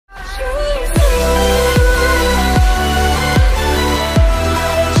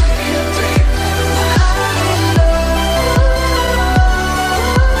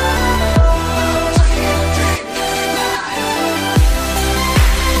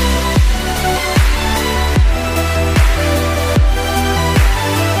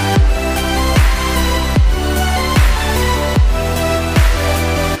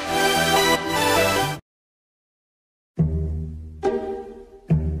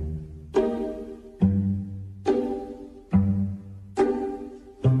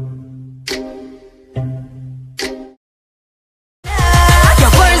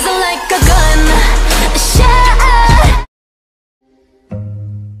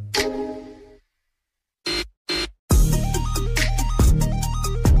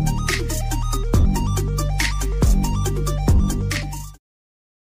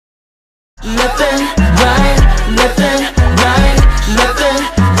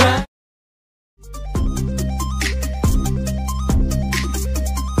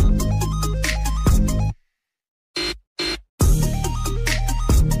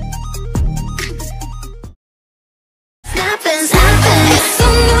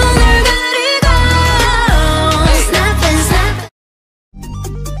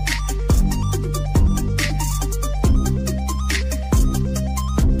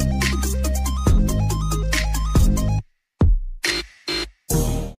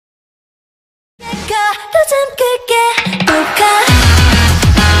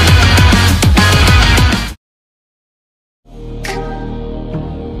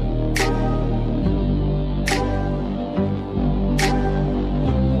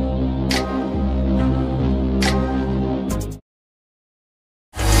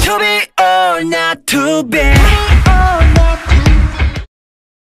not too big.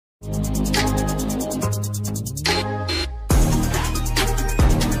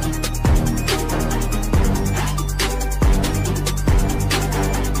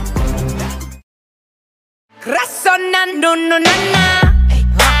 그래서 난 누누나나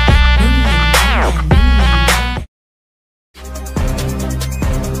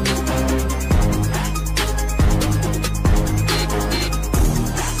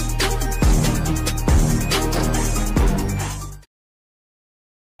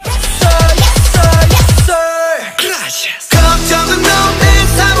걱정은 너무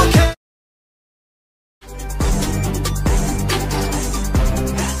사복해.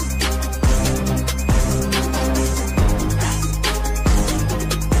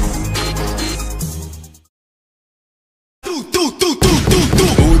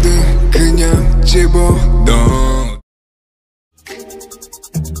 모든 그냥 집어넣어.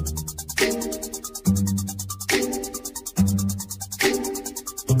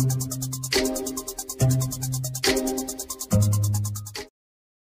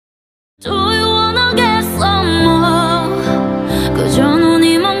 Do you wanna get some more? 그저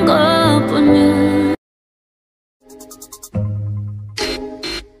눈이 먼 것뿐이야.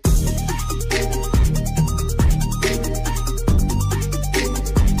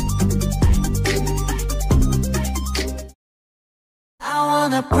 I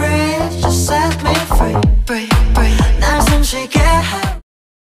wanna breathe, just set me free, free, free. 날 숨쉬게 해.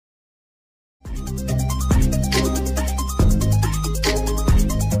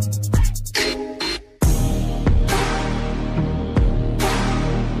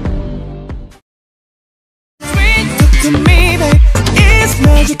 To me, babe, it's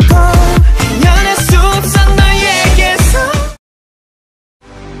magical. 연애 숲속 너에게서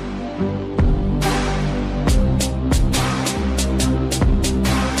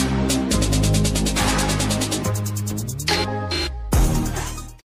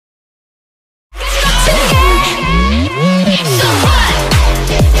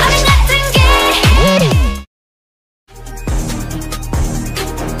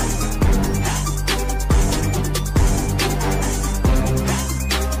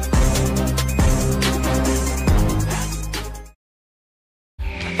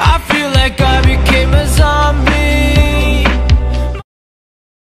I feel like I became a zombie.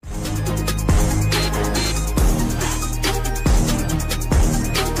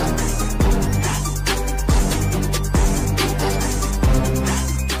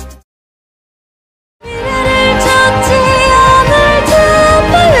 미래를 찾지 않을 줄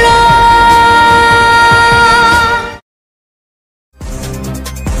몰라.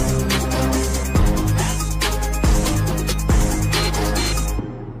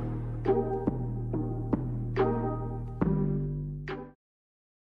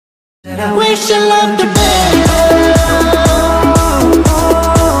 We should love the better.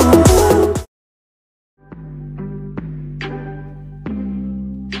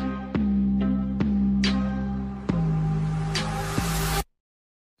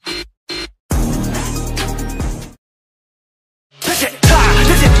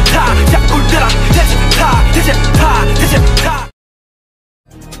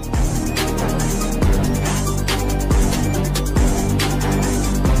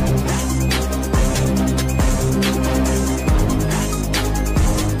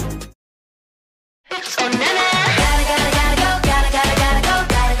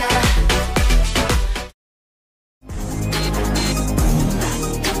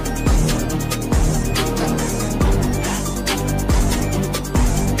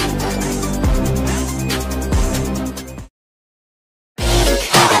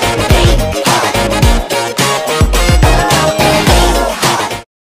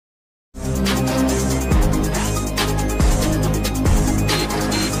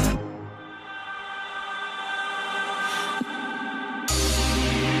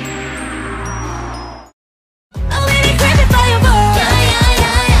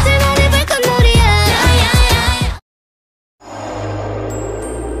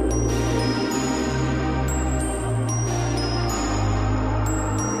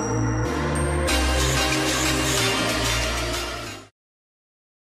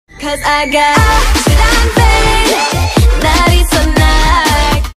 Cause I got something that is so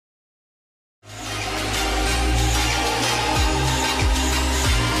nice.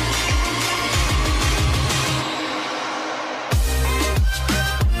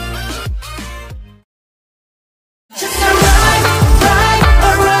 Just alright,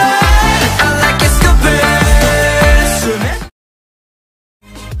 alright. I like it stupid.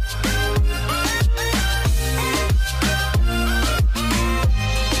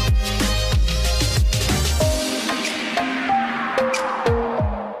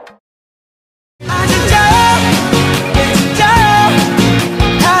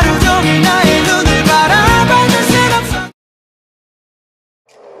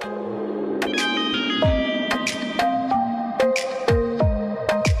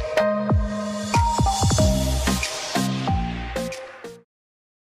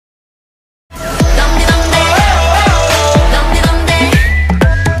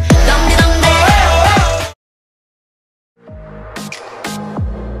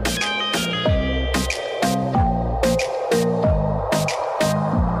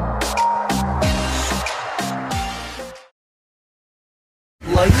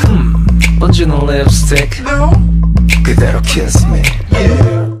 lipstick 그대로 kiss me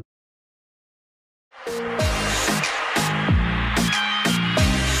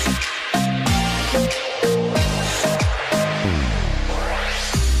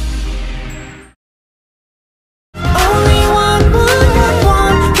Only one,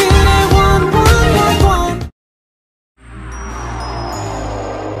 그래 one.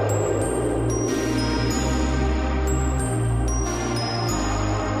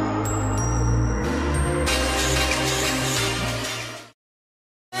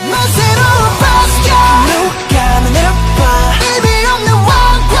 넌 새로운 passion 누가 너를 봐 의미 없는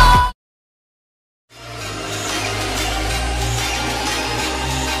one.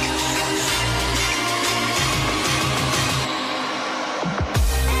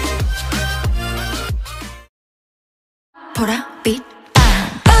 보랏빛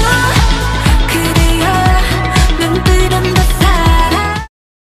그대여 눈들은 다 살아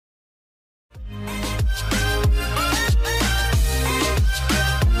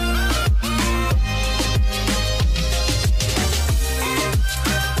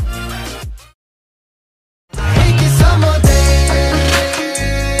Make it summer day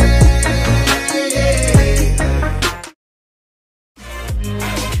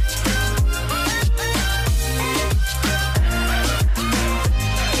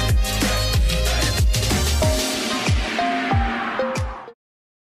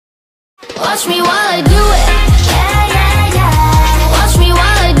Watch me while I do it. Yeah, yeah, yeah. Watch me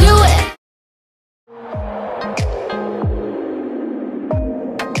while I do it.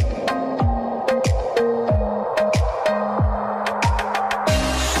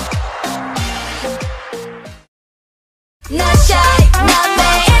 Not shy.